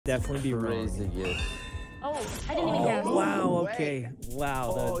definitely be Crazy, wrong. yes. Oh, I didn't even guess. Wow, okay.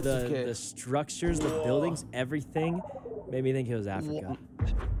 Wow, Oh, it's okay. the structures, the buildings, everything made me think it was Africa.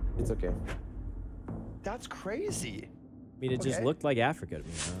 It's okay. That's crazy. I mean, it just looked like Africa to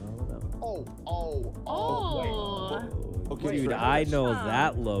me. I don't know. Okay, Dude, I know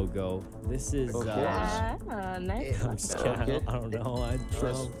that logo. This is, nice. I'm just kidding. I don't know. I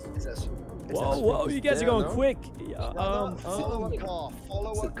trust. Whoa, Whoa, you guys are going quick.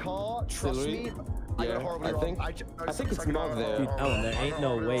 Follow a car. Trust me. Yeah, I think it's not there. Dude, Ellum, there ain't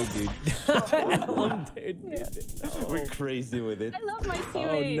no way, dude. Ellum, dude. We're crazy with it. I love my Oh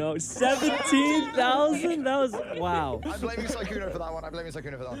teammate. no, 17,000? That was, wow. I'm blaming Sykkuno for that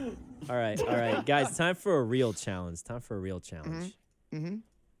one. All right, guys, time for a real challenge.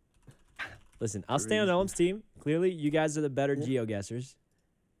 Listen, I'll stay on Ellum's team. Clearly, you guys are the better geoguessers.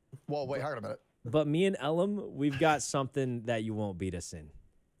 Whoa, wait, hang on a minute. But me and Ellum, we've got something that you won't beat us in.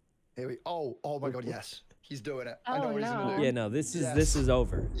 Here we. Oh my God, yes. He's doing it. I know what he's gonna do. Yeah, no, this is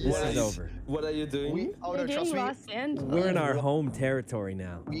over. This is over. What are you doing? Trust me. We're in our home territory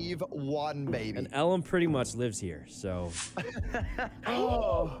now. We've won, baby. And Ellum pretty much lives here, so.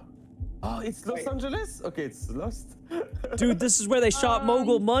 Oh, it's Los Angeles? Okay, it's lost. Dude, this is where they shot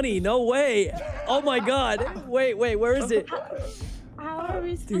Mogul money. No way. Oh my God. Wait, where is it? How are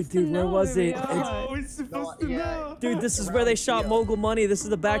we supposed to Dude, where was it? It's supposed to know. Dude, this is where they shot Mogul money. This is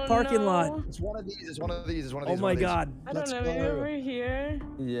the back parking lot. It's one of these. Oh my God. I don't know, maybe over here.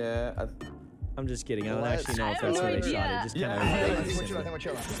 Yeah. I'm just kidding. I don't actually know if that's where they shot it. Just kind I think we're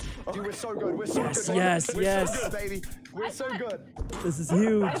chilling. Dude, we're so good. We're so good. Yes. We're so good, baby. We're so good. This is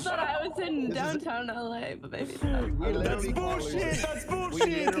huge. I thought I was in downtown LA, but maybe not. That's bullshit. That's bullshit.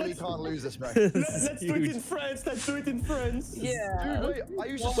 We literally can't lose this, bro. Let's do it in France. Let's do it in France. Yeah. Dude,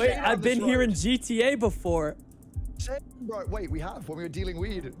 wait, I've been here in GTA before. Bro, wait, we have when we were dealing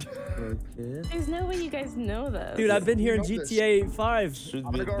weed. Okay. There's no way you guys know this. Dude, I've been here in GTA 5.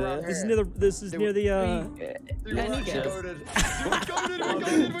 Should be there. This is near the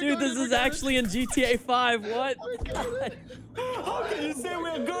Dude, this is actually in GTA 5. What? How can you say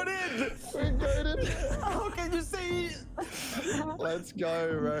we're good in? We're good. How can you say? Let's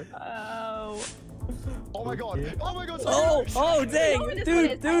go, bro. Oh my God. Oh my God. Oh, dang.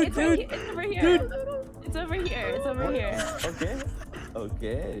 Dude. It's over here.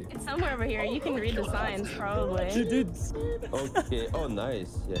 Okay. It's somewhere over here. You can read the signs, probably. Dude. Okay. Oh,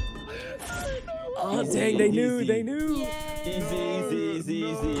 nice. Yeah. Oh, dang. They knew. Yay. Easy.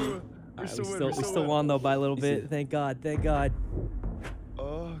 We still won though by a little bit. Thank God.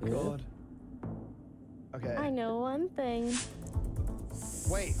 Oh God. Okay. I know one thing.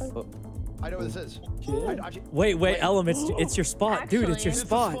 Wait. I know what this is. Wait, Ellum, it's your spot, dude. It's your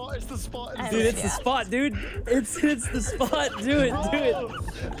spot. It's the spot. Dude, it's the spot, dude. It's the spot. Do it.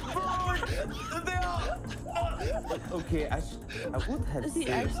 Okay, I would have. Does he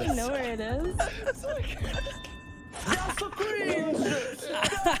actually know where it is? That's so cringe!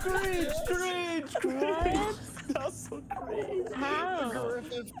 That's cringe! What? That's so cringe! How?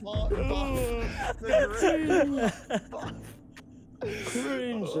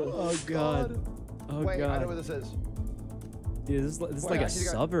 Cringe! Oh God. Oh Wait, I know God. what this is. Dude, this is like a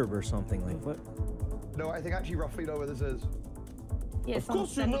suburb or something. Like what? No, I think I actually roughly know where this is. Yes, Of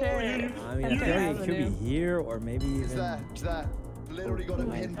course you know. I mean, I feel like it could be here or maybe It's even. It's there. Literally got a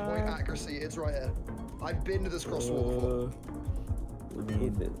pinpoint accuracy. It's right here. I've been to this crosswalk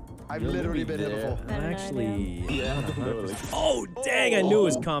before. I've literally been here before. I'm actually. Yeah. Oh dang! I knew it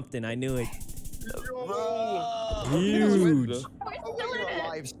was Compton. I knew it. Huge.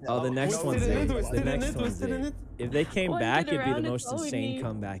 Oh, the next one's it. The next one's it. If they came back, it'd be the most insane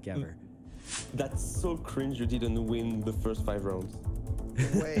comeback ever. That's so cringe. You didn't win the first 5 rounds.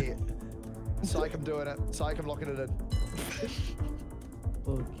 Wait. Psych, I'm doing it. Psych, I'm locking it in.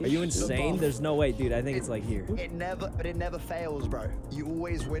 Are you insane? There's no way, dude. I think it's like here. It never fails, bro. You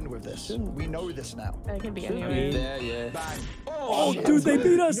always win with this. We know this now. It could be Should anywhere. be there, yeah. Bang. Oh, dude, they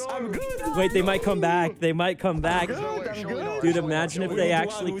beat us. Wait, they might come back. Dude, imagine if they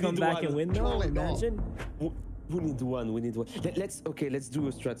actually come back and win, though. Imagine. We need one. Let's do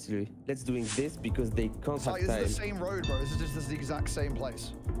a strategy. Let's doing this because they can't have time. This is the same road, bro. This is the exact same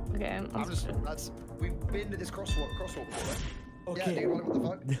place. Okay. We've been to this crosswalk before. Okay. Yeah, dude, what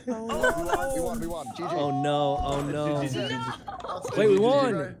the fuck? We won. GG. Oh no. Wait, we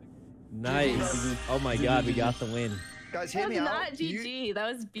won. Nice. Oh my God, we got the win. Guys, hear me out. That was not GG.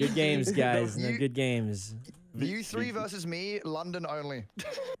 That was BG. Good games, guys. They're good games. You 3 versus me, London only.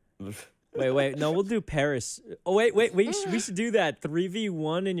 Wait. No, we'll do Paris. Oh, wait. We should do that.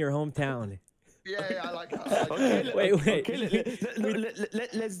 3v1 in your hometown. Yeah, I like that. Okay, Wait. Okay,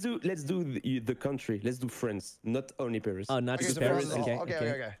 let's do the country. Let's do France, not only Paris. Oh, not Okay, just so Paris. France is- Okay.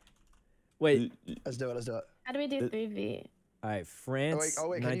 okay. Wait. Let's do it. How do we do 3v? All right, France. Oh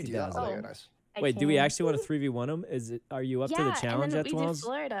wait, can you do that? 90,000. Oh, nice. Wait, do we actually want to 3v1 them? Are you up to the challenge, and then we do Etoiles?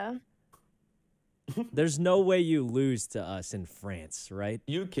 Florida. There's no way you lose to us in France, right?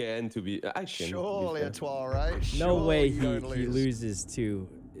 You can I can. Surely Etoile, right? No Surely way you don't he lose. loses to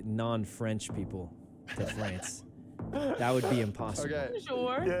non-French people to France. That would be impossible. Okay.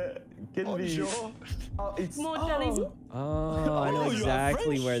 Sure. Yeah, can be. Sure. Oh, it's. More Chinese. Oh, I know you are exactly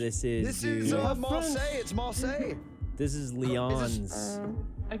French? where this is, This dude. is Marseille. It's Marseille. This is Lyon's.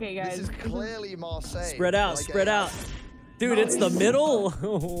 Okay, guys. This is clearly Marseille. Spread out, Like spread out. Dude, it's the middle.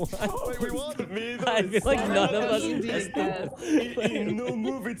 Wait, we won. I feel like none of us Easy guessed guess. it. No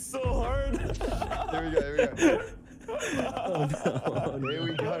move, it's so hard. Here we go. Oh, no. Here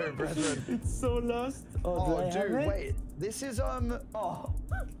we go, brethren. It's so lost. Oh, dude, wait. This is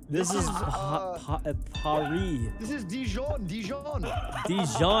This is Paris. This is Dijon.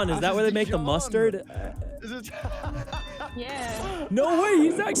 Dijon, is that where they make the Dijon. mustard? This is. Yeah. No way,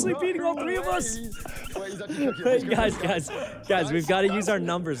 he's actually beating all three of us. Wait, he's actually cooking. Hey, He's cooking. guys, we've got to use our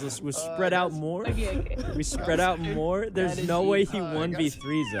numbers. We'll spread out more. Okay. We spread out more. There's is no way he guys.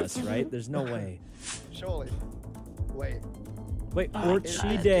 1v3s us, right? There's no way. Surely. Wait. Wait,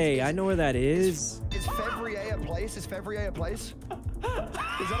 Orchide, I know where that is. Is Fevrier a place? Is Fevrier a place?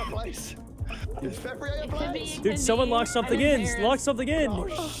 Is that a place? Is Fevrier a It could be. place? Dude, someone lock something in. Lock something in.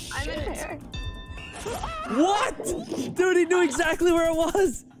 I'm in there. What? Dude, he knew exactly where it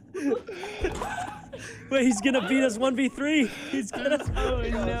was. Wait, he's gonna beat us 1v3. He's gonna. Oh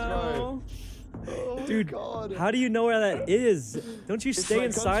no. Oh, Dude, God. how do you know where that is? Don't you stay my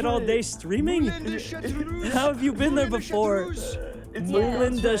inside all country. day streaming? Moulin de Chartreuse. How have you been there Moulin de before? Chartreuse.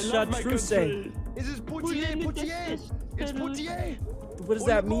 Moulin de I love my Chartreuse. country. Is this Poitiers? It's Poitiers. What does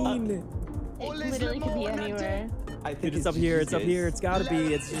that mean? It literally could be anywhere. I think Dude, it's up here. It's up here. It's gotta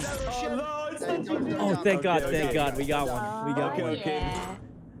be. It's just. Oh no, it's not. Oh, thank God. Thank God. We got one. We got one. Yeah.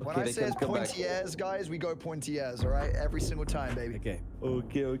 When Okay, I they say can it's come back. Poitiers, guys, we go Poitiers, all right? Every single time, baby. Okay.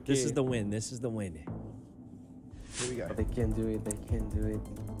 Okay. This is the win. This is the win. Here we go. They can do it. They can do it.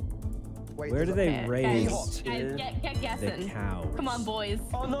 Wait, Where do there's they Okay, raise guys, get the guessing. cows? Come on, boys.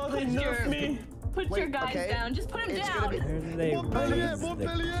 Oh no, they Put your- nerfed me. Put your Wait, guys okay. down. Just put them It's down. gonna be- Where do they Montpellier, raise the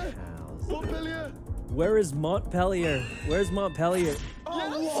Montpellier. cows? Montpellier. Where is Montpellier? Where's Montpellier?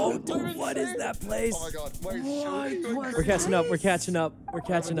 Oh, Yes! dude, what is that place? Oh my God! Wait, shoot. We're catching up. We're catching up. We're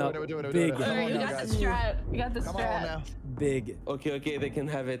catching up. We're doing it. Big, Come Alright, on you now, got the guys. strap. You got the Come on strap. now. big. Okay, they can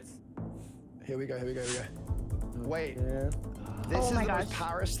have it. Here we go. Wait, Yeah. this Oh is my the most gosh.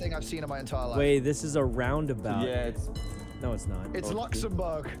 Paris thing I've seen in my entire life. Wait, this is a roundabout. Yeah, it's. No, it's not. It's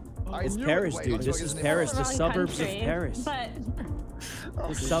Luxembourg. I It's knew Paris, it. Wait, dude. Luxembourg This is isn't in Paris. The Wrong suburbs of country, Paris. But Oh,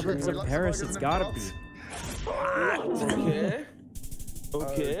 The shit, suburbs of Luxembourg Paris. isn't It's in gotta France. be. Okay.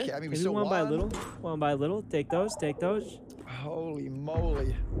 Okay. I mean, we Maybe still one by won. little. One by little. Take those. Take those. Holy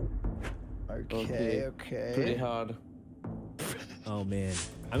moly. Okay. Pretty hard. Oh man.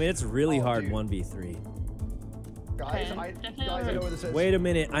 I mean, it's really Oh, hard dude. 1v3. Guys, Okay, I definitely know where this is. Wait a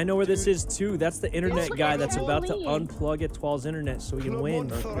minute. I know where this is too. That's the internet look guy at that's the about to lead. unplug Etoiles' internet so he can win.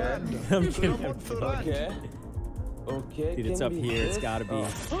 Clermont-Ferrand. I'm kidding. Clermont-Ferrand. Okay. Okay. Dude, it's can up be here. It's this. gotta be.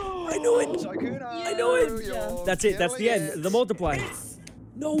 Oh. I knew it. Sykkuno, I know it. you're That's it. That's the killing end. it. The multiply.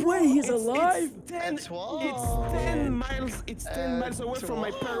 No way. He's alive. It's 10 Etoile. miles. It's 10 miles away from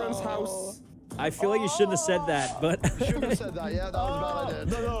my parents' house. I feel like you shouldn't have said that, but. Shouldn't have said that. Yeah, that was bad. I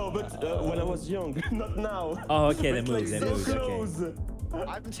did. No, but when I was young, not now. Oh, okay. Then move. Then So move. Okay. close.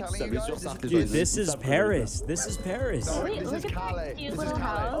 I'm telling you guys, Dude, this is Paris. This is Paris. No, Wait, this look is at Calais. that cute This little is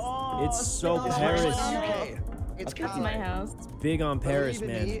Calais. house. It's so It's Paris. like the UK. It's That's Calais. my house. Big on Paris,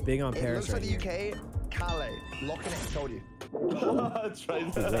 Believe in man. me, It's big on it Paris looks right like here. the UK. Calais. Locking it. Told you. Try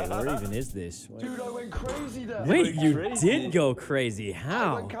Wait, that. where even is this? Dude, I went crazy there. Wait, you crazy. did go crazy. I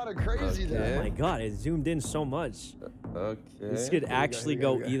How? went kind of crazy Oh there. my god, it zoomed in so much. Okay. This could actually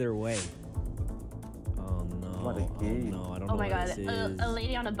here we go go. either way. Oh no. What a Oh game. no, I don't Oh know my where god, this is. a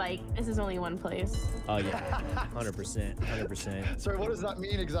lady on a bike. This is only one place. Oh yeah, 100%, 100%. Sorry, what does that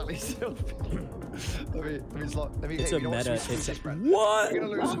mean exactly, Sylvie? let me. It's hey, a you know what? meta. Switch It's a, spread. what?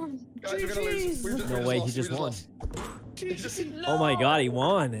 We're gonna lose. Guys, we're gonna lose. We No way, he lost. just We won. lost. He just- Oh my god, he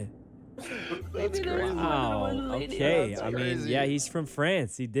won. That's crazy. Wow. Okay. That's I mean, crazy. yeah, he's from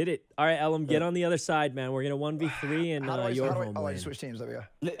France. He did it. All right, Ellum, get on the other side, man. We're gonna 1v3 and How do I, your how do I, home oh, I win. switch teams. There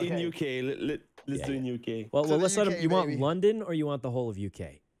we go. In Okay. UK, let's Yeah, do in UK. Well, To the let's let him. UK, You want baby. London or you want the whole of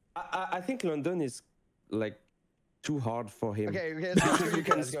UK? I think London is like too hard for him. Okay, let's go You UK.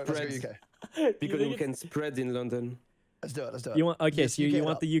 can Let's go spread. UK. Because we can spread in London. Let's do it. Let's do it. You want? Okay, so you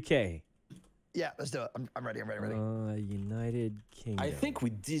want the UK? Yeah, let's do it. I'm ready. I'm ready. United Kingdom. I think we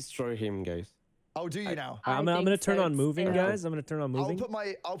destroy him, guys. Oh, do you now? I'm gonna turn on moving, guys. I'm gonna turn on moving.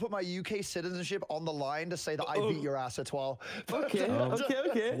 I'll put my UK citizenship on the line to say that I beat your ass, Etoile. Okay,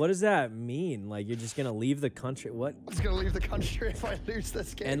 okay. What does that mean? Like you're just gonna leave the country? What? I'm just gonna leave the country if I lose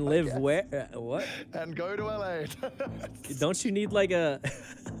this game. And live where? What? And go to LA. Don't you need like a?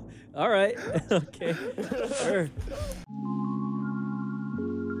 All right. Okay. Sure.